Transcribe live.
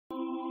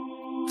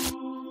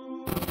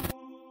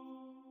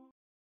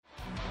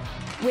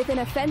With an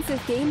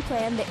offensive game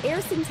plan, the Ayr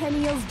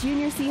Centennials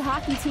Junior C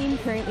hockey team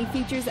currently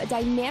features a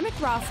dynamic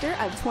roster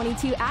of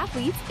 22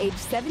 athletes aged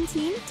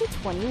 17 to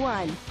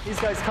 21. These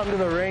guys come to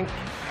the rink,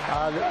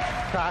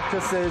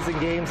 practices and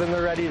games, and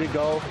they're ready to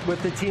go.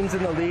 With the teams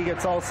in the league,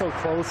 it's all so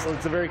close, so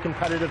it's a very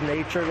competitive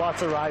nature,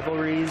 lots of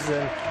rivalries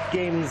and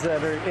games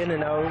that are in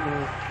and out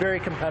and very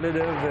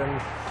competitive,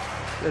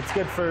 and it's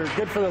good for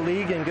the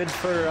league and good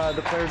for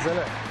the players in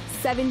it.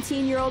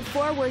 17-year-old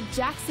forward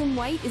Jackson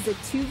White is a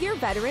 2-year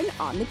veteran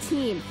on the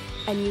team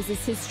and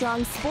uses his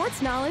strong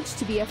sports knowledge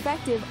to be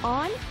effective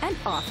on and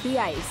off the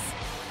ice.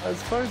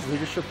 As far as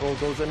leadership role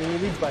goes, I mean,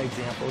 he leads by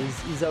example.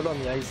 He's out on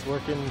the ice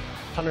working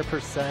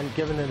 100%,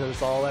 giving it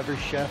his all every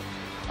shift.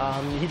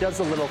 He does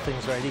the little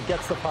things right. He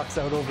gets the pucks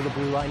out over the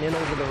blue line, in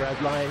over the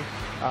red line,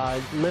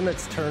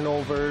 limits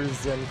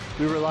turnovers, and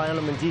we rely on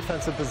him in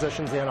defensive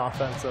positions and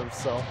offensive,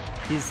 so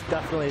he's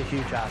definitely a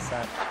huge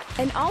asset.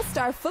 An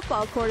all-star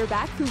football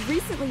quarterback who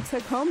recently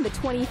took home the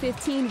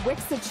 2015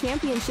 WICSA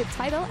championship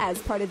title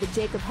as part of the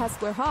Jacob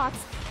Hespeler Hawks,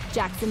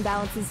 Jackson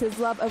balances his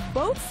love of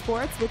both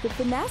sports with a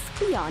finesse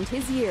beyond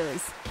his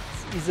years.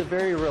 He's a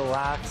very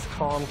relaxed,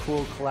 calm,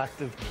 cool,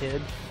 collective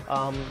kid.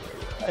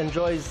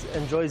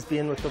 Enjoys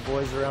being with the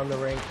boys around the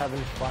rink,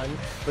 having fun,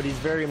 but he's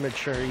very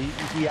mature.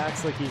 He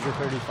acts like he's a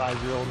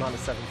 35-year-old, not a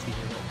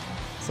 17-year-old.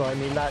 So, I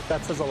mean, that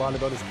says a lot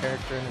about his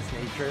character and his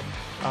nature.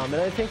 And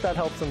I think that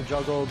helps him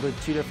juggle the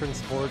 2 different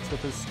sports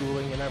with his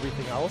schooling and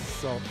everything else.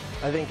 So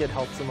I think it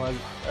helps him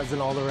as an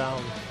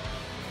all-around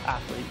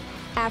athlete.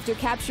 After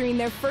capturing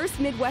their first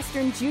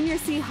Midwestern Junior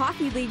C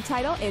Hockey League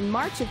title in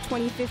March of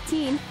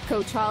 2015,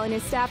 Coach Hall and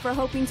his staff are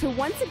hoping to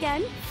once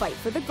again fight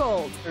for the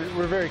gold.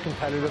 We're very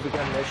competitive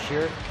again this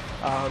year.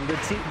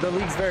 The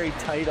league's very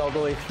tight all the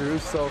way through,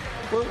 so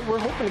we're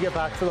hoping to get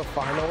back to the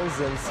finals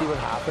and see what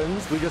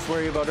happens. We just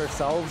worry about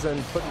ourselves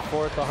and putting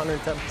forth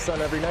 110%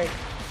 every night.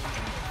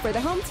 For the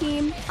home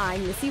team,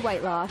 I'm Missy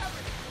Whitelaw.